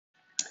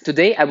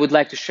Today, I would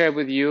like to share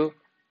with you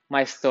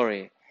my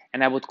story,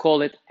 and I would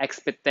call it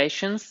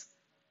expectations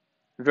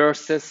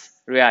versus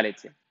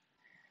reality.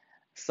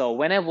 So,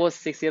 when I was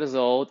 6 years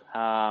old,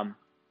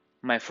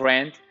 my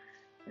friend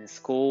in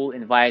school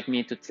invited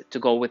me to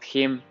go with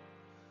him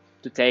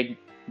to take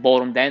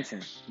ballroom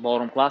dancing,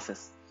 ballroom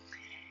classes.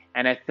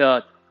 And I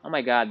thought, oh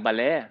my God,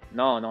 ballet?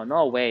 No, no,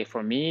 no way.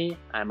 For me,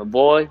 I'm a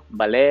boy,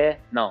 ballet,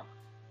 no,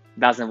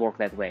 doesn't work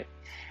that way.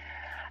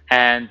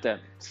 And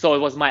so it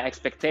was my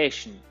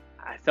expectation.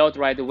 I thought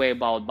right away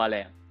about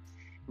ballet.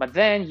 But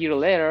then, a year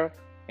later,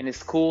 in the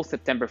school,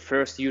 September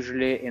 1st,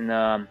 usually in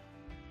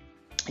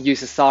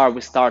USSR,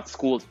 we start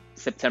school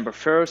September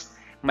 1st.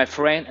 My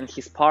friend and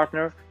his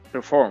partner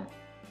perform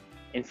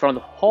in front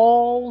of the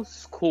whole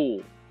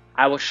school.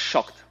 I was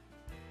shocked.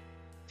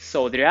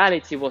 So the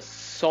reality was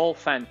so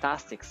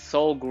fantastic,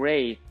 so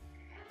great.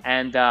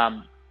 And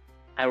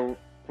I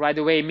right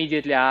away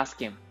immediately asked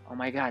him, oh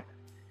my God,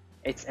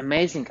 it's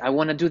amazing. I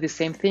want to do the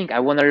same thing. I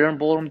want to learn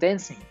ballroom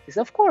dancing. He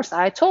said, of course,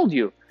 I told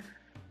you.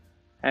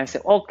 And I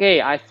said,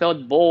 okay, I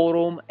thought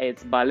ballroom,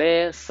 it's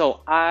ballet.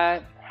 So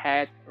I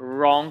had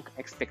wrong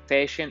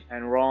expectation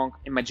and wrong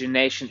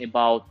imagination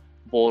about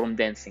ballroom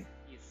dancing.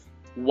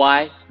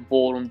 Why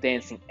ballroom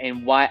dancing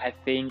and why I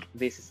think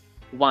this is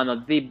one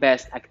of the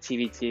best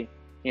activity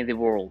in the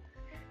world.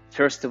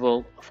 First of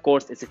all, of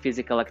course, it's a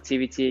physical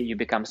activity. You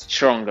become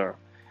stronger.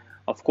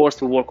 Of course,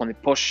 we work on the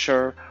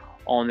posture,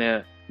 on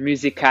the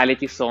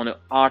musicality, so on the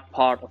art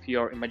part of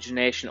your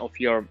imagination of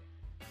your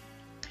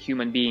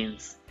human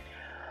beings.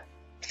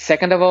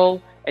 Second of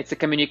all, it's a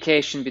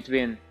communication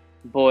between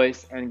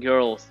boys and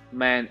girls,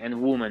 man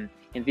and woman.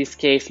 In this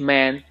case,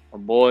 man or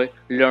boy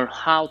learn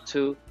how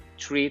to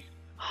treat,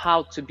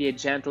 how to be a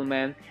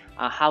gentleman,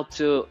 how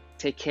to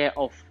take care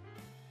of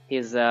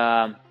his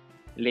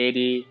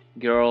lady,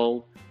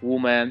 girl,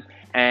 woman.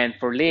 And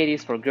for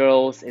ladies, for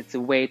girls, it's a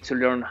way to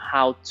learn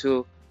how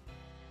to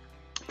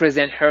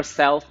present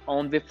herself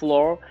on the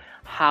floor,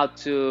 how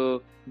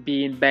to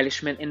be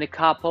embellishment in the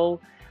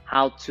couple,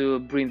 how to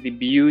bring the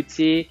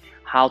beauty,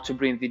 how to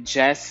bring the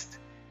jest,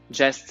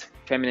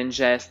 feminine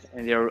jest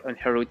in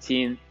her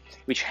routine,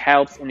 which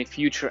helps in the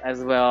future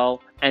as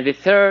well. And the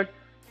third,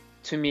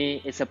 to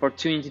me, is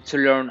opportunity to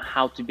learn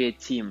how to be a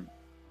team.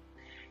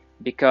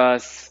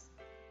 Because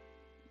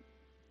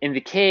in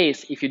the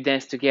case, if you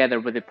dance together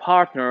with a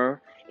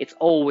partner, it's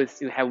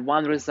always you have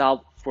one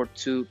result for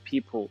two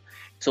people.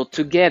 So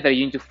together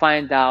you need to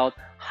find out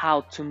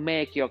how to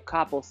make your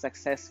couple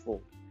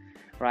successful,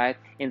 right?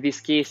 In this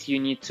case, you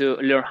need to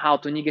learn how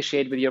to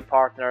negotiate with your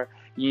partner.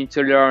 You need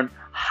to learn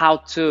how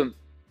to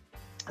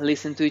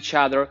listen to each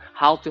other,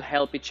 how to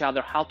help each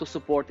other, how to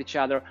support each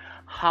other,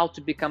 how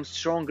to become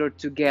stronger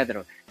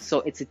together.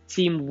 So it's a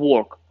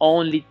teamwork.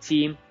 Only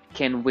team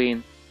can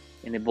win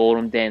in the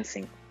ballroom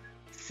dancing.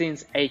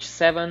 Since age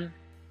 7,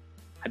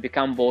 I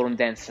become ballroom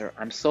dancer.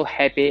 I'm so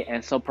happy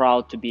and so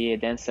proud to be a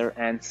dancer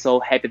and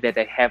so happy that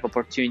I have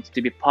opportunity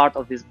to be part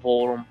of this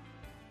ballroom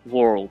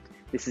world.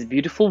 This is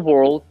beautiful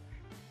world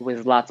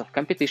with lots of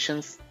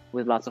competitions,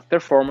 with lots of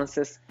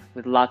performances,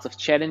 with lots of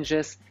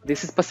challenges.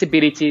 This is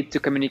possibility to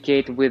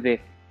communicate with the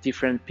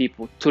different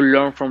people, to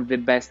learn from the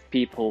best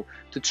people,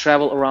 to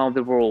travel around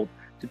the world,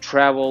 to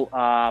travel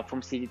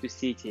from city to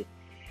city,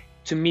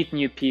 to meet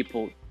new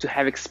people, to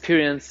have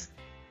experience,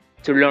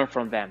 to learn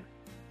from them.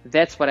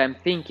 That's what I'm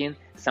thinking.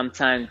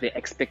 Sometimes the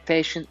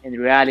expectation and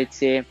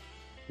reality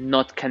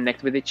not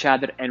connect with each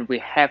other, and we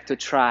have to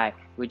try.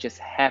 We just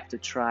have to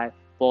try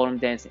ballroom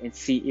dancing and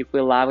see if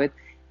we love it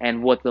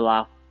and what we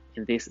love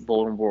in this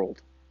ballroom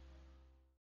world.